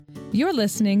You're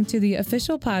listening to the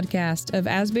official podcast of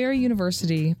Asbury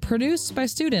University, produced by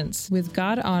students with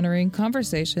God-honoring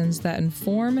conversations that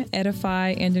inform, edify,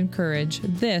 and encourage.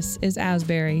 This is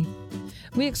Asbury.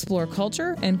 We explore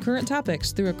culture and current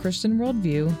topics through a Christian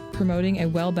worldview, promoting a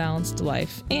well-balanced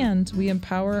life, and we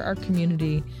empower our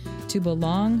community to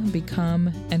belong,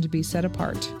 become, and be set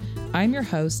apart. I'm your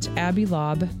host, Abby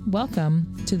Lobb.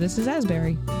 Welcome to This is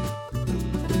Asbury.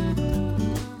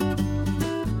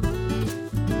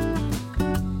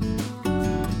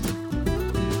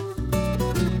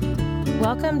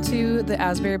 Welcome to the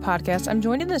Asbury podcast. I'm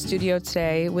joined in the studio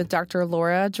today with Dr.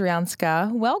 Laura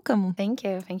Dryjanska. Welcome. Thank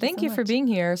you. Thank you for being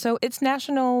here. So it's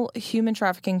National Human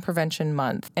Trafficking Prevention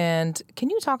Month. And can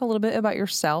you talk a little bit about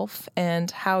yourself and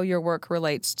how your work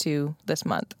relates to this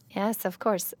month? Yes, of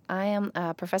course. I am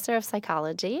a professor of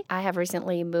psychology. I have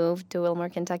recently moved to Wilmore,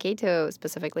 Kentucky to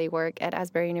specifically work at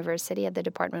Asbury University at the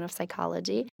Department of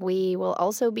Psychology. We will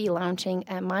also be launching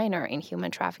a minor in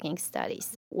human trafficking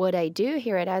studies. What I do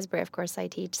here at Asbury, of course, I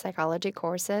teach psychology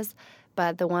courses,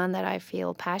 but the one that I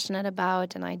feel passionate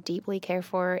about and I deeply care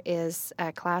for is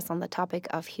a class on the topic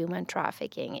of human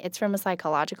trafficking. It's from a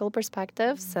psychological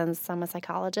perspective since I'm a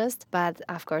psychologist, but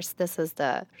of course this is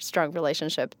the strong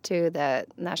relationship to the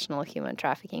National Human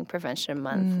Trafficking Prevention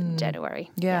Month in January.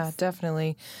 Yeah, yes.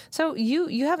 Definitely. So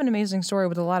you have an amazing story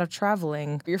with a lot of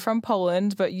traveling. You're from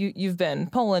Poland, but you've been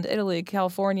Poland, Italy,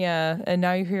 California, and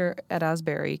now you're here at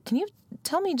Asbury. Can you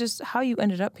tell me just how you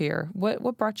ended up here?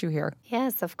 What brought you here?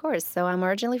 Yes, of course. So I'm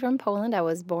originally from Poland. I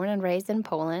was born and raised in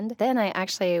Poland. Then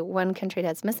one country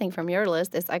that's missing from your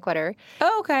list is Ecuador.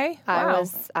 Oh, okay. Wow.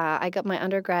 I got my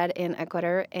undergrad in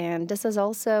Ecuador, and this is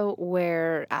also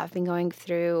where I've been going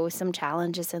through some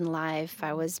challenges in life.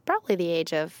 I was probably the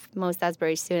age of most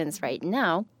Asbury students right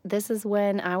now. This is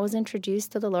when I was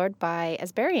introduced to the Lord by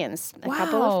Asburyans, a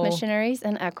couple of missionaries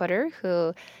in Ecuador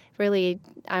who really,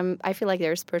 I feel like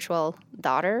they're a spiritual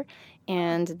daughter,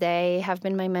 and they have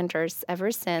been my mentors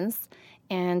ever since.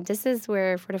 And this is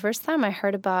where, for the first time, I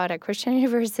heard about a Christian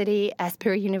university,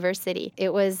 Asbury University.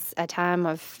 It was a time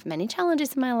of many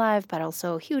challenges in my life, but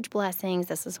also huge blessings.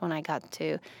 This is when I got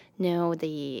to know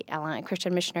the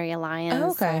Christian Missionary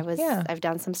Alliance. Oh, okay. I've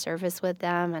done some service with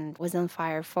them and was on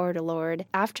fire for the Lord.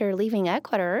 After leaving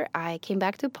Ecuador, I came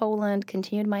back to Poland,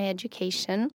 continued my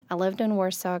education. I lived in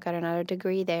Warsaw, got another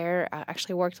degree there. I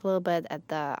actually worked a little bit at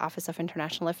the Office of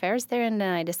International Affairs there, and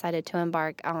then I decided to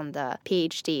embark on the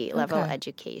PhD level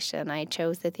education. I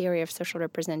chose the theory of social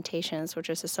representations, which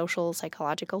is a social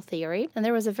psychological theory. And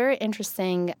there was a very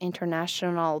interesting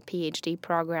international PhD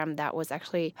program that was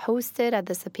actually hosted at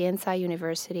the Sapienza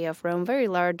University of Rome, very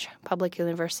large public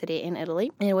university in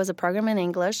Italy. And it was a program in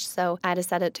English, so I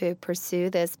decided to pursue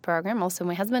this program. Also,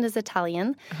 my husband is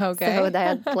Italian, so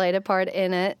that played a part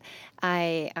in it.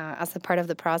 As a part of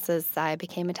the process, I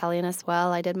became Italian as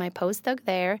well. I did my postdoc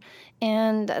there,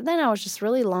 and then I was just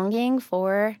really longing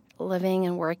for living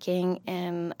and working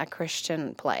in a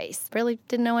Christian place. Really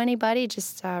didn't know anybody,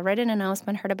 just read an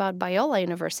announcement, heard about Biola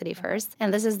University first.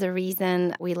 And this is the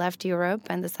reason we left Europe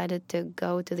and decided to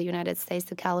go to the United States,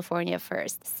 to California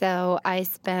first. So I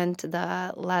spent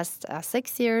the last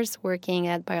 6 years working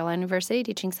at Biola University,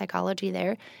 teaching psychology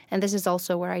there. And this is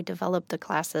also where I developed the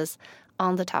classes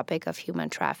on the topic of human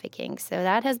trafficking. So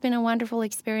that has been a wonderful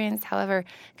experience. However,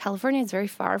 California is very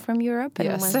far from Europe.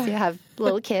 And once you have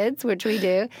little kids, which we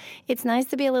do, it's nice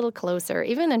to be a little closer,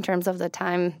 even in terms of the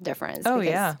time difference. Oh,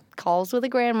 yeah. Calls with a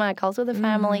grandma, calls with a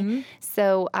family. Mm-hmm.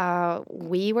 So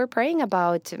we were praying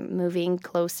about moving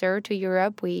closer to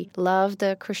Europe. We loved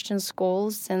the Christian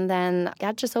schools, and then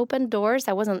God just opened doors.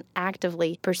 I wasn't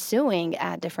actively pursuing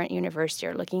at different universities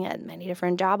or looking at many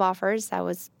different job offers. I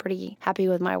was pretty happy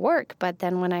with my work. But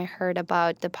then when I heard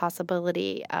about the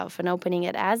possibility of an opening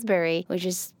at Asbury, we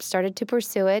just started to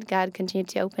pursue it. God continued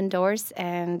to open doors,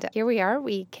 and here we are.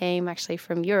 We came actually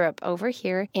from Europe over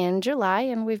here in July,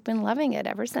 and we've been loving it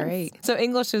ever since. Great. So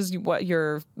English is what,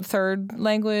 your third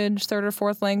or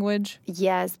fourth language?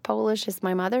 Yes, Polish is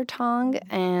my mother tongue,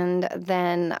 and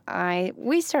then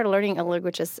we started learning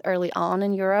languages early on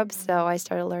in Europe, so I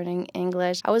started learning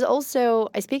English.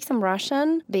 I speak some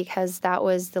Russian because that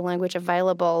was the language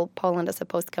available. Poland is a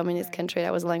post-communist country.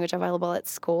 That was the language available at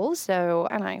school,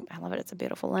 and I love it. It's a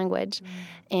beautiful language.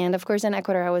 And of course in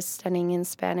Ecuador I was studying in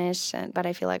Spanish, but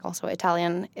I feel like also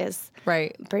Italian is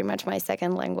pretty much my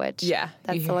second language. Yeah.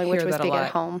 That's the language we speak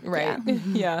at home. Right.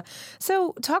 Yeah.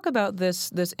 So talk about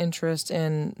this interest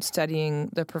in studying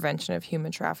the prevention of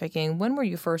human trafficking. When were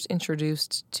you first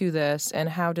introduced to this, and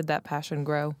how did that passion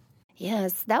grow?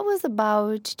 Yes, that was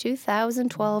about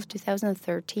 2012,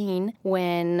 2013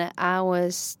 when I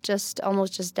was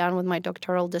almost just done with my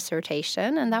doctoral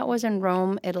dissertation, and that was in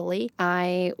Rome, Italy.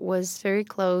 I was very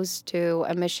close to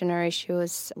a missionary. She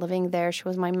was living there. She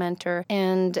was my mentor.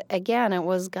 And again, it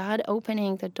was God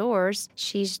opening the doors.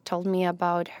 She told me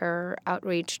about her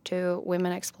outreach to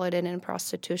women exploited in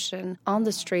prostitution on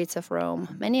the streets of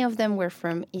Rome. Many of them were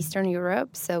from Eastern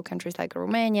Europe, so countries like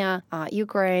Romania,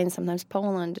 Ukraine, sometimes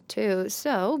Poland too.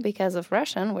 So, because of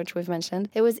Russian, which we've mentioned,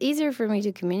 it was easier for me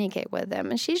to communicate with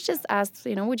them. And she's just asked,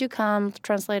 would you come,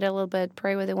 translate a little bit,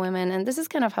 pray with the women? And this is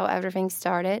kind of how everything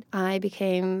started. I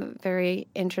became very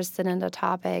interested in the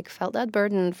topic, felt that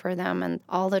burden for them and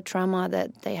all the trauma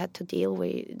that they had to deal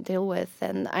with.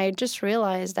 And I just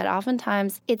realized that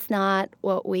oftentimes it's not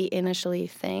what we initially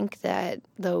think, that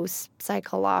those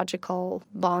psychological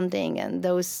bonding and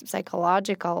those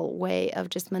psychological way of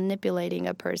just manipulating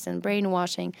a person,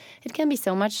 brainwashing, it can be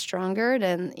so much stronger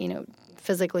than,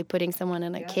 physically putting someone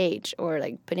in a cage or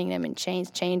like putting them in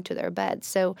chained to their bed.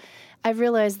 So I've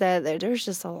realized that there's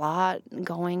just a lot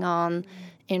going on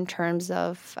in terms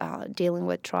of dealing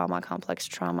with trauma, complex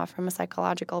trauma from a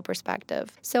psychological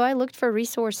perspective. So I looked for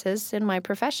resources in my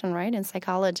profession, right, in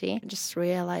psychology. I just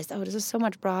realized, this is so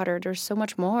much broader. There's so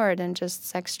much more than just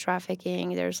sex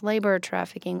trafficking. There's labor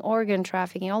trafficking, organ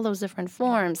trafficking, all those different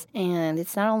forms. And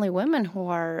it's not only women who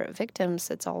are victims,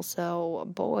 it's also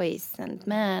boys and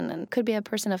men, and could be a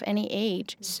person of any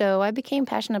age. So I became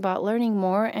passionate about learning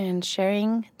more and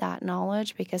sharing that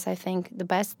knowledge, because I think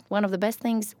one of the best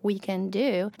things we can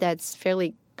do that's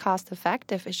fairly cost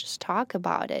effective is just talk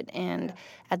about it. And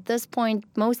at this point,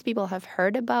 most people have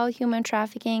heard about human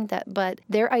trafficking, but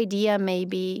their idea may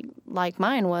be, like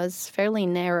mine was, fairly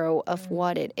narrow of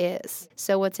what it is.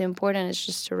 So what's important is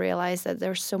just to realize that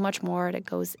there's so much more that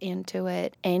goes into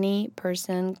it. Any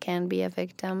person can be a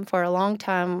victim. For a long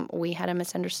time, we had a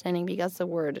misunderstanding because the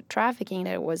word trafficking,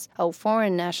 that it was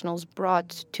foreign nationals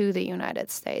brought to the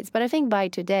United States. But I think by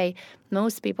today,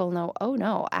 most people know,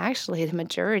 no, actually the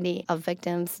majority of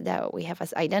victims that we have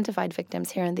as identified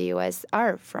victims here in the U.S.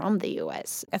 are from the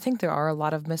U.S. I think there are a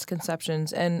lot of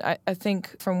misconceptions, and I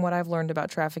think from what I've learned about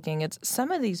trafficking, it's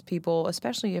some of these people,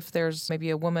 especially if there's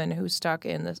maybe a woman who's stuck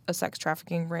in a sex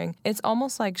trafficking ring, it's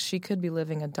almost like she could be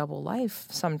living a double life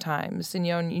sometimes, and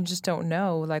you just don't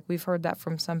know. Like, we've heard that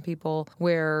from some people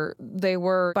where they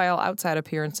were, by all outside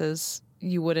appearances,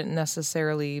 you wouldn't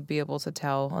necessarily be able to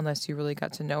tell unless you really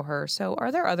got to know her. So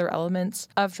are there other elements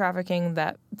of trafficking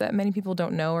that many people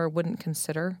don't know or wouldn't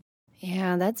consider?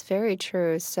 Yeah, that's very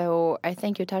true. So I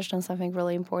think you touched on something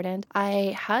really important.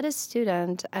 I had a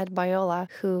student at Biola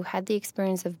who had the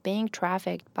experience of being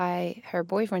trafficked by her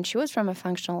boyfriend. She was from a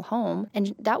functional home,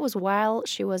 and that was while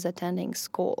she was attending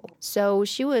school. So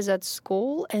she was at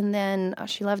school, and then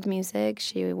she loved music.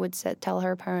 She would tell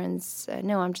her parents,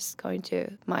 no, I'm just going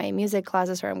to my music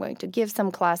classes, or I'm going to give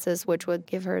some classes, which would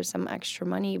give her some extra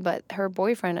money. But her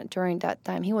boyfriend, during that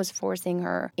time, he was forcing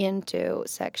her into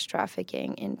sex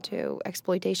trafficking, into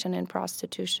exploitation and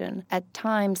prostitution. At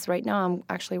times, right now, I'm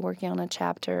actually working on a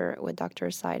chapter with Dr.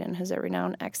 Seiden, who's a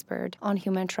renowned expert on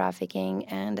human trafficking.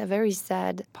 And a very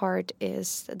sad part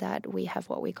is that we have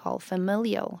what we call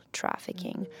familial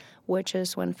trafficking, which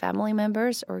is when family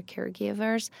members or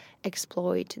caregivers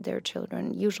exploit their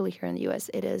children. Usually here in the U.S.,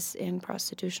 it is in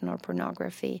prostitution or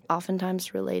pornography,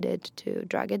 oftentimes related to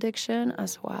drug addiction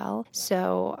as well.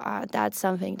 So that's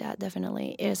something that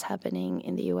definitely is happening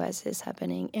in the U.S., is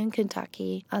happening in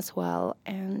Kentucky as well,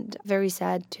 and very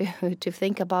sad to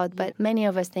think about. But many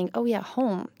of us think,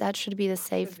 home, that should be the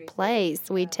safe place.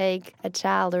 We take a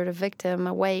child or the victim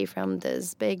away from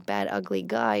this big, bad, ugly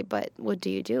guy, but what do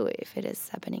you do if it is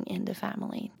happening in the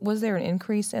family? Was there an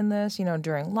increase in this,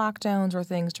 during lockdowns or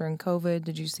things during COVID?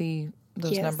 Did you see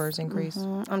those numbers increase?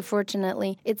 Mm-hmm.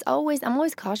 Unfortunately, I'm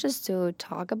always cautious to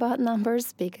talk about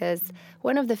numbers, because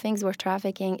one of the things with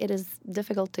trafficking, it is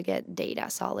difficult to get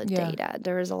solid data.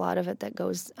 There is a lot of it that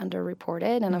goes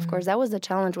underreported. And of course, that was the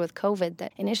challenge with COVID,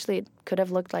 that initially it could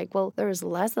have looked like, there was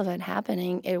less of it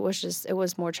happening. It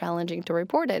was more challenging to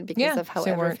report it because of how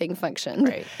everything functioned.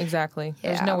 Right, exactly.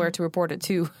 Yeah. There's nowhere to report it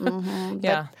to. Mm-hmm.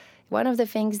 Yeah. One of the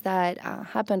things that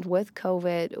happened with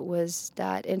COVID was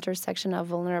that intersection of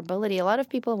vulnerability. A lot of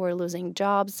people were losing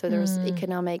jobs, so there was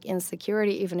economic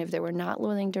insecurity, even if they were not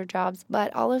losing their jobs.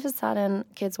 But all of a sudden,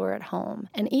 kids were at home.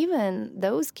 And even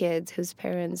those kids whose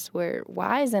parents were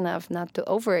wise enough not to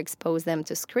overexpose them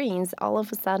to screens, all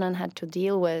of a sudden had to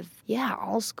deal with,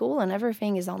 all school and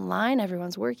everything is online.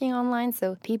 Everyone's working online.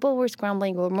 So people were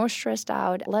scrambling, were more stressed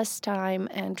out, less time,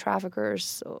 and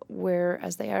traffickers were,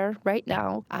 as they are right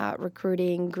now,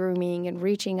 recruiting, grooming, and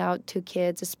reaching out to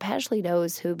kids, especially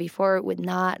those who before would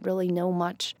not really know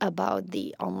much about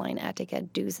the online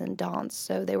etiquette do's and don'ts.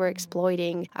 So they were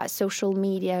exploiting social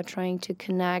media, trying to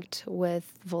connect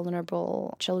with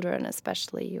vulnerable children,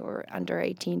 especially, or under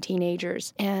 18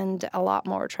 teenagers. And a lot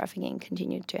more trafficking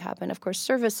continued to happen. Of course,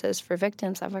 services for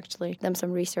victims. I've actually done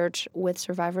some research with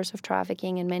survivors of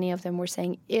trafficking, and many of them were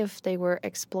saying if they were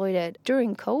exploited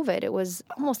during COVID, it was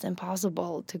almost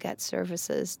impossible to get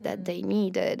services that they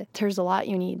needed. There's a lot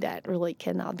you need that really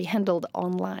cannot be handled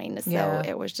online. So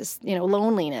it was just,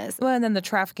 loneliness. Well, and then the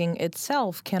trafficking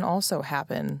itself can also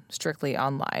happen strictly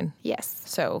online. Yes.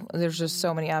 So there's just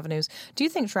so many avenues. Do you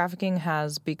think trafficking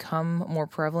has become more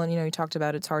prevalent? You talked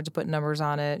about it's hard to put numbers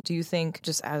on it. Do you think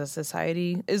just as a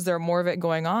society, is there more of it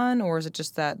going on, or is it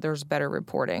just that there's better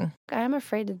reporting? I'm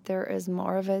afraid that there is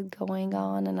more of it going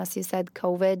on. And as you said,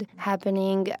 COVID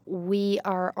happening, we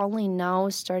are only now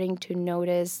starting to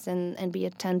notice and be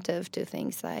attentive to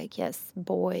things like, yes,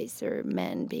 boys or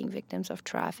men being victims of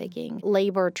trafficking,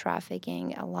 labor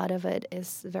trafficking. A lot of it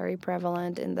is very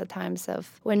prevalent in the times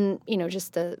of when,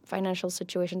 just the financial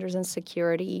situation, there's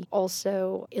insecurity.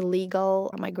 Also,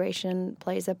 illegal migration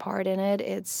plays a part in it.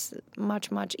 It's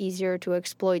much, much easier to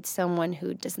exploit someone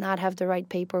who does not have the right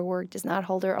paperwork, does not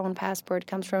hold their own passport,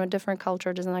 comes from a different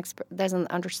culture,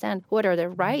 doesn't understand what are their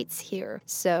rights here.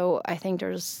 So I think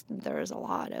there's a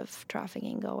lot of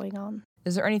trafficking going on.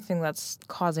 Is there anything that's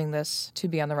causing this to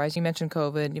be on the rise? You mentioned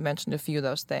COVID. You mentioned a few of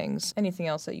those things. Anything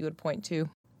else that you would point to?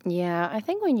 Yeah, I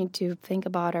think we need to think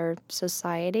about our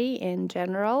society in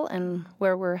general and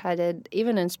where we're headed,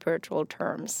 even in spiritual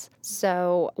terms.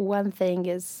 So one thing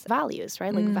is values,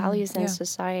 right? Like values in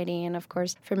society. And of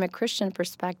course, from a Christian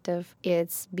perspective,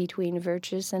 it's between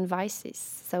virtues and vices.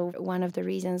 So one of the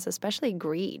reasons, especially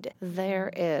greed,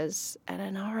 there is an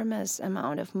enormous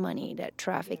amount of money that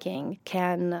trafficking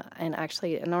can, and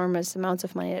actually enormous amounts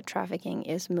of money that trafficking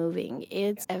is moving.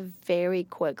 It's a very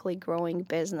quickly growing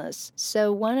business.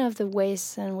 So one of the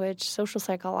ways in which social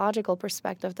psychological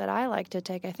perspective that I like to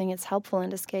take, I think it's helpful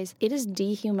in this case, it is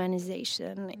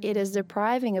dehumanization. It is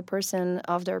depriving a person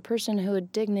of their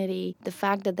personhood, dignity, the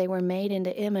fact that they were made in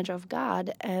the image of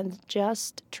God, and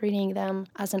just treating them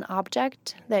as an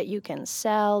object that you can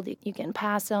sell, that you can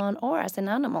pass on, or as an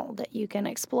animal that you can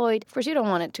exploit. Of course, you don't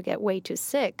want it to get way too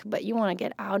sick, but you want to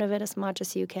get out of it as much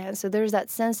as you can. So there's that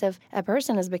sense of a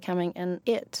person is becoming an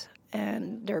it.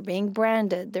 And they're being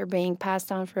branded, they're being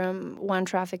passed on from one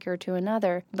trafficker to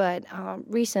another. But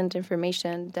recent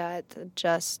information that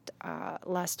just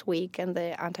last week and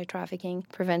the Anti-Trafficking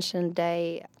Prevention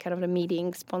Day, kind of a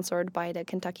meeting sponsored by the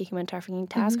Kentucky Human Trafficking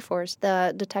Task Force,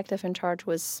 the detective in charge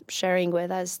was sharing with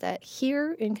us that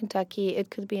here in Kentucky, it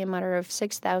could be a matter of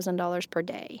 $6,000 per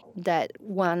day that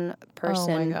one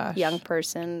person, young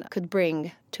person, could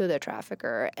bring to the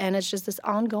trafficker. And it's just this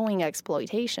ongoing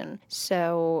exploitation.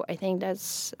 So I think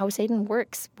that's how Satan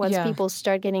works. Once people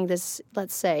start getting this,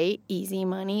 let's say, easy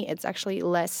money, it's actually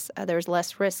less, there's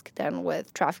less risk than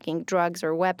with trafficking drugs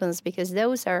or weapons, because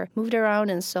those are moved around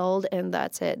and sold and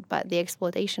that's it. But the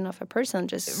exploitation of a person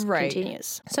just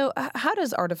continues. So how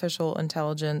does artificial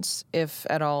intelligence, if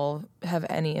at all, have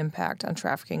any impact on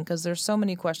trafficking? Because there's so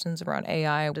many questions around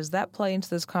AI. Does that play into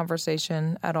this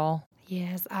conversation at all?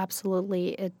 Yes, absolutely,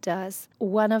 it does.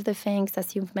 One of the things,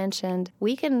 as you've mentioned,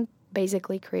 we can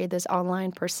basically create this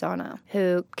online persona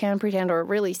who can pretend or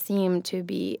really seem to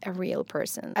be a real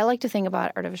person. I like to think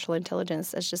about artificial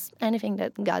intelligence as just anything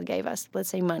that God gave us, let's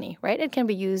say money, right? It can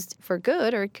be used for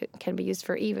good or it can be used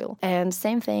for evil. And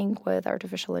same thing with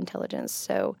artificial intelligence.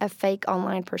 So a fake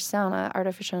online persona,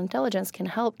 artificial intelligence can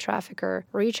help trafficker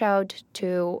reach out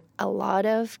to a lot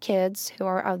of kids who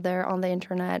are out there on the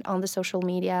internet, on the social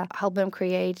media, help them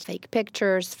create fake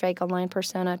pictures, fake online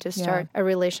persona to start a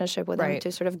relationship with them,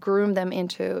 to sort of groom them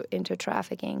into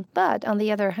trafficking. But on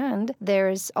the other hand,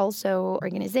 there's also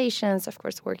organizations, of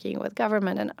course, working with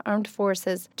government and armed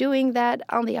forces, doing that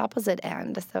on the opposite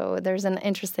end. So there's an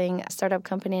interesting startup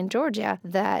company in Georgia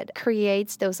that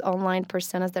creates those online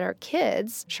personas that are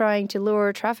kids trying to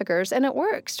lure traffickers, and it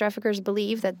works. Traffickers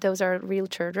believe that those are real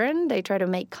children. They try to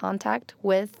make contact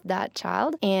with that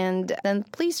child, and then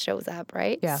police shows up,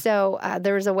 right? Yeah. So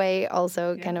there's a way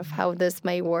also kind of how this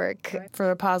may work. For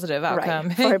a positive outcome.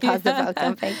 Right. For a positive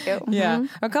outcome. Thank you. Yeah.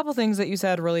 A couple things that you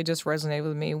said really just resonated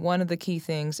with me. One of the key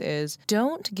things is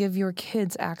don't give your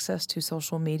kids access to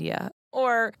social media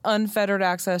or unfettered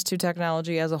access to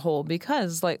technology as a whole,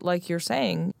 because like you're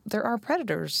saying, there are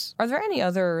predators. Are there any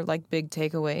other big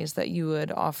takeaways that you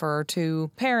would offer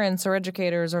to parents or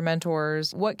educators or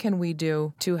mentors? What can we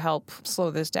do to help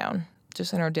slow this down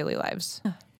just in our daily lives?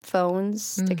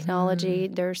 phones, technology,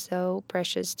 they're so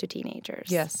precious to teenagers.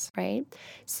 Yes. Right?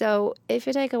 So if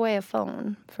you take away a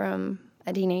phone from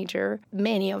a teenager,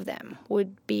 many of them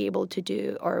would be able to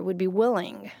do or would be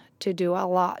willing to do a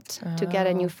lot to get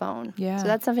a new phone. Yeah. So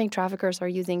that's something traffickers are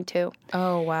using too.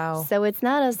 Oh, wow. So it's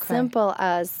not as simple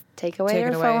as take away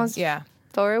their phones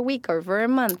for a week or for a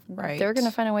month. Right. They're going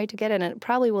to find a way to get it, and it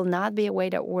probably will not be a way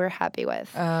that we're happy with.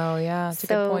 Oh, yeah. That's a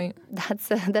good point.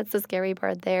 That's the scary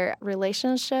part there.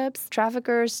 Relationships,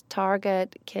 traffickers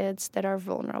target kids that are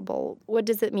vulnerable. What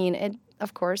does it mean?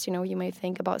 Of course, you may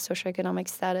think about socioeconomic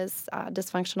status,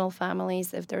 dysfunctional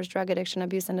families. If there's drug addiction,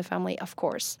 abuse in the family, of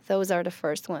course, those are the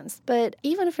first ones. But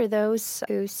even for those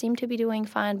who seem to be doing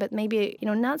fine, but maybe,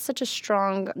 not such a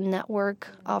strong network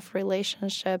of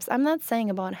relationships, I'm not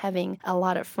saying about having a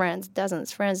lot of friends,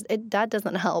 dozens of friends, that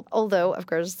doesn't help. Although, of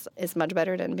course, it's much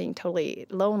better than being totally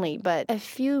lonely. But a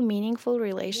few meaningful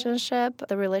relationships,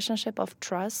 the relationship of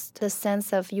trust, the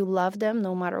sense of you love them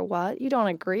no matter what, you don't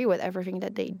agree with everything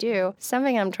that they do.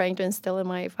 Something I'm trying to instill in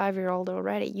my 5-year-old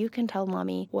already. You can tell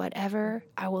mommy whatever.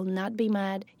 I will not be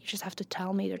mad. You just have to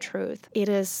tell me the truth. It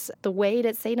is the way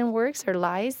that Satan works or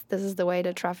lies. This is the way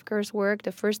that traffickers work.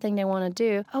 The first thing they want to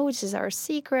do, this is our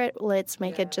secret. Let's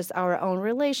make it just our own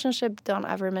relationship. Don't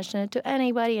ever mention it to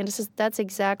anybody. And that's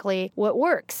exactly what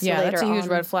works. Yeah, that's a huge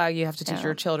red flag you have to teach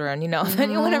your children. If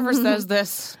anyone ever says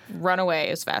this, run away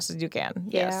as fast as you can.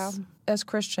 Yes. Yeah. As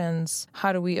Christians,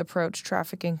 how do we approach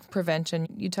trafficking prevention?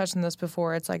 You touched on this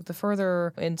before. It's like the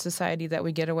further in society that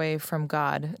we get away from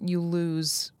God, you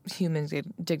lose human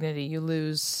dignity. You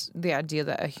lose the idea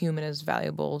that a human is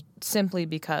valuable simply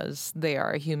because they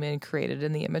are a human created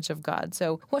in the image of God.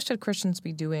 So what should Christians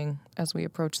be doing as we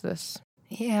approach this?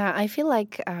 Yeah, I feel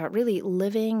like really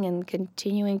living and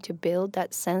continuing to build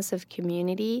that sense of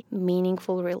community,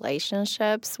 meaningful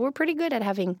relationships. We're pretty good at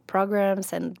having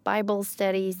programs and Bible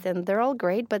studies, and they're all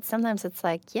great, but sometimes it's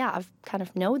like, I kind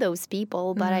of know those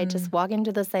people, but I just walk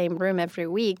into the same room every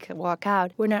week, walk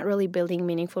out. We're not really building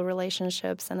meaningful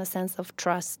relationships and a sense of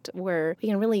trust where we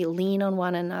can really lean on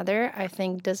one another. I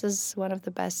think this is one of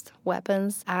the best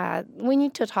weapons. We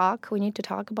need to talk. We need to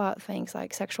talk about things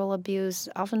like sexual abuse.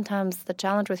 Oftentimes, the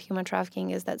challenge with human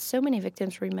trafficking is that so many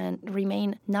victims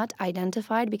remain not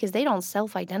identified because they don't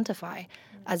self-identify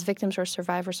as victims or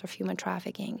survivors of human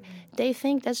trafficking. They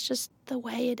think that's just the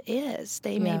way it is.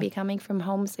 They may be coming from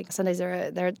homes, like Sundays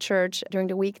they're at church, during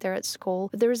the week they're at school.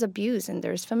 But there's abuse and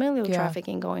there's familial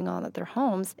trafficking going on at their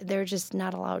homes. They're just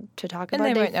not allowed to talk about it.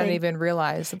 And they might not even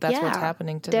realize that that's what's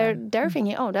happening to them. They're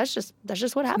thinking, that's just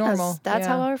what happens. Normal. That's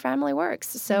how our family works.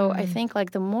 So I think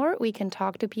the more we can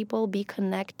talk to people, be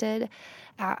connected.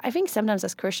 I think sometimes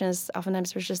as Christians,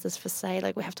 oftentimes there's just this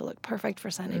facade, we have to look perfect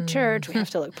for Sunday church, we have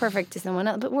to look perfect to someone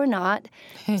else, but we're not.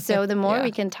 So the more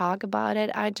we can talk about it,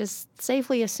 I just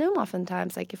safely assume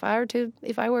oftentimes, if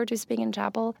I were to speak in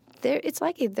chapel, it's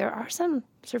likely there are some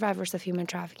survivors of human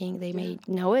trafficking. They may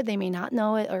know it, they may not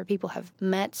know it, or people have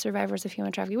met survivors of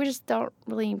human trafficking. We just don't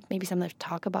really maybe sometimes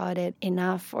talk about it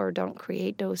enough or don't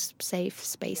create those safe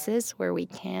spaces where we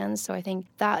can. So I think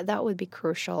that would be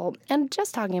crucial. And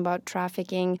just talking about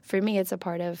trafficking, for me, it's a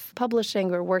part of publishing.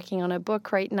 We're working on a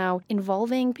book right now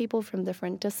involving people from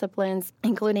different disciplines,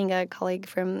 including a colleague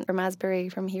from Asbury,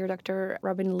 from here, Dr.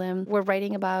 Robin Lim. We're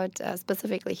writing about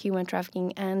specifically human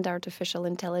trafficking and artificial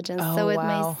intelligence. Oh, so it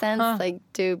made sense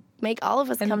to make all of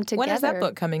us come together. When is that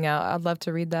book coming out? I'd love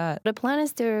to read that. The plan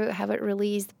is to have it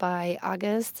released by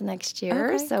August next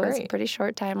year. Okay, so great. It's a pretty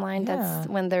short timeline. Yeah. That's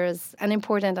when there's an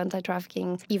important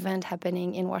anti-trafficking event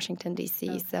happening in Washington,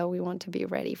 D.C. So we want to be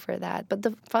ready for that. But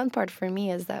the fun part for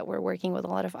me is that we're working with a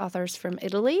lot of authors from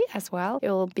Italy as well. It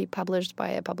will be published by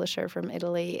a publisher from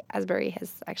Italy. Asbury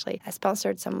has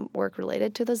sponsored some work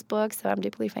related to this book, so I'm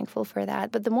deeply thankful for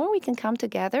that. But the more we can come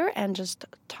together and just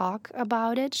talk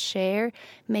about it, share,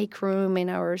 make room in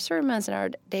our sermons and our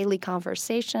daily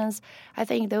conversations, I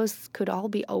think those could all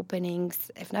be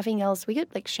openings. If nothing else, we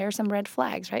could share some red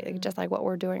flags, right? Just like what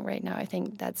we're doing right now. I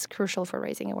think that's crucial for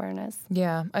raising awareness.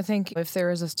 Yeah, I think if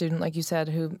there is a student, like you said,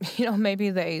 who, maybe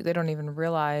they don't even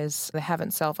realize they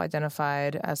haven't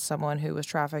self-identified as someone who was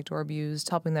trafficked or abused,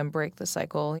 helping them break the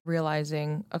cycle,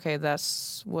 realizing, okay,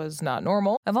 this was not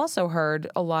normal. I've also heard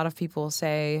a lot of people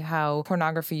say how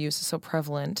pornography use is so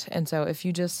prevalent. And so if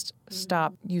you just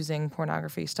stop using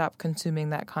pornography, stop consuming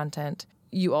that content,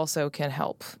 you also can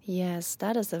help. Yes,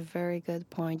 that is a very good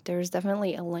point. There's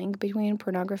definitely a link between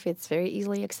pornography. It's very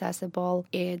easily accessible.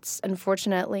 It's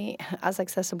unfortunately as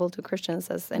accessible to Christians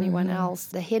as anyone else.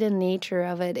 The hidden nature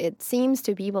of it, it seems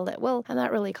to people that, well, I'm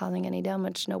not really causing any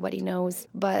damage. Nobody knows.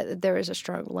 But there is a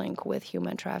strong link with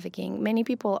human trafficking. Many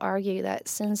people argue that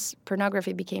since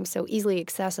pornography became so easily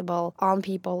accessible on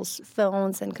people's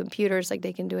phones and computers, like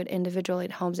they can do it individually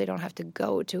at homes, they don't have to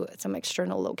go to some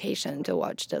external location to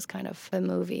watch this kind of a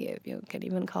movie, if you can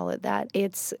even call it that.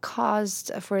 It's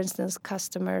caused, for instance,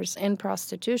 customers in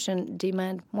prostitution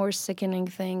demand more sickening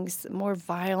things, more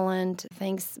violent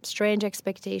things, strange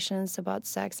expectations about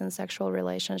sex and sexual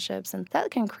relationships, and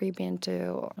that can creep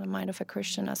into the mind of a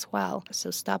Christian as well.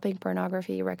 So stopping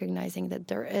pornography, recognizing that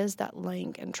there is that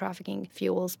link, and trafficking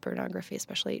fuels pornography,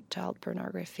 especially child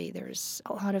pornography. There's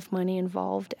a lot of money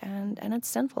involved, and it's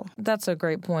sinful. That's a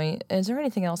great point. Is there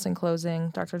anything else in closing,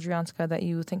 Dr. Dryjanska, that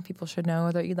you think people should know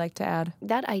or that you'd like to add?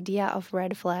 That idea of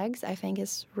red flags, I think,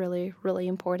 is really, really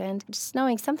important. Just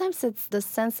knowing sometimes it's the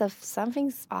sense of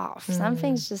something's off,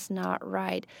 something's just not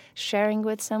right. Sharing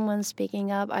with someone,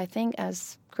 speaking up, I think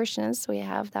as Christians, we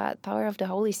have that power of the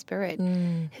Holy Spirit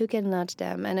who can nudge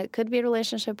them. And it could be a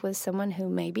relationship with someone who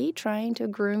may be trying to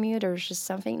groom you. There's just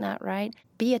something not right.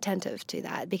 Be attentive to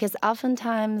that, because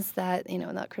oftentimes that,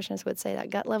 not Christians would say,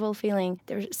 that gut level feeling,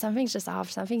 there's something's just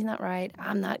off, something's not right.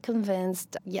 I'm not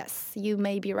convinced. Yes, you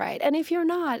may be right. And if you're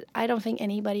not, I don't think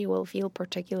anybody will feel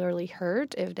particularly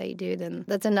hurt. If they do, then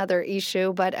that's another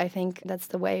issue. But I think that's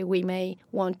the way we may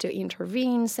want to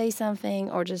intervene, say something,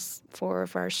 or just for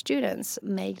our students,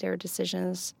 make their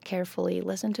decisions carefully.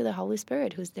 Listen to the Holy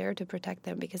Spirit who's there to protect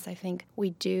them, because I think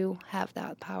we do have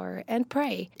that power. And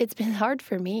pray. It's been hard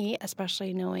for me,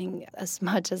 especially knowing as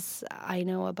much as I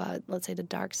know about, let's say, the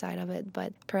dark side of it,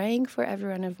 but praying for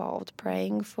everyone involved,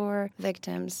 praying for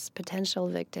victims, potential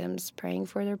victims, praying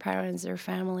for their parents, their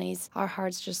families. Our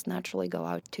hearts just naturally go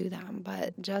out to them.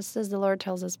 But just as the Lord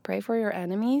tells us, pray for your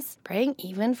enemies, praying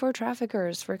even for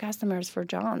traffickers, for customers, for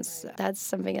Johns. That's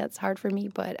something that's hard for me,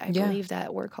 but I believe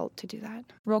that we're called to do that.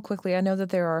 Real quickly, I know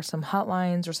that there are some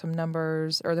hotlines or some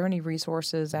numbers. Are there any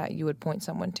resources that you would point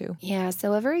someone to? Yeah,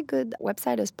 so a very good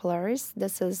website is Polaris.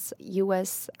 This is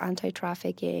U.S.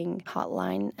 anti-trafficking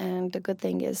hotline, and the good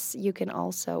thing is you can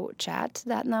also chat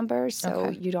that number, so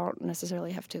you don't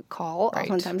necessarily have to call. Right.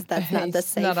 Oftentimes that's not the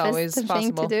safest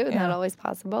thing to do, not always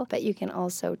possible, but you can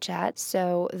also chat,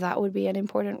 so that would be an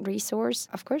important resource.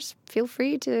 Of course, feel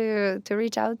free to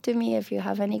reach out to me if you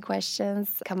have any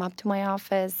questions. Come up to my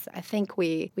office. I think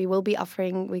we will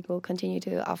continue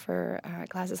to offer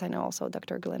classes. I know also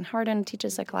Dr. Glenn Harden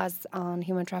teaches a class on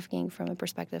human trafficking from a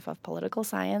perspective of political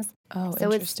science. Oh,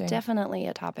 so interesting. It's definitely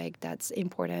a topic that's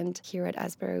important here at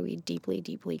Asbury. We deeply,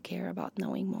 deeply care about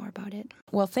knowing more about it.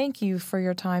 Well, thank you for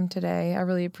your time today. I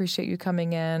really appreciate you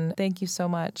coming in. Thank you so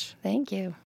much. Thank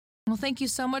you. Well, thank you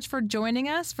so much for joining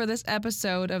us for this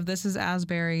episode of This is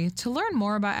Asbury. To learn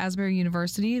more about Asbury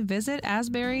University, visit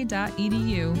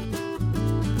asbury.edu.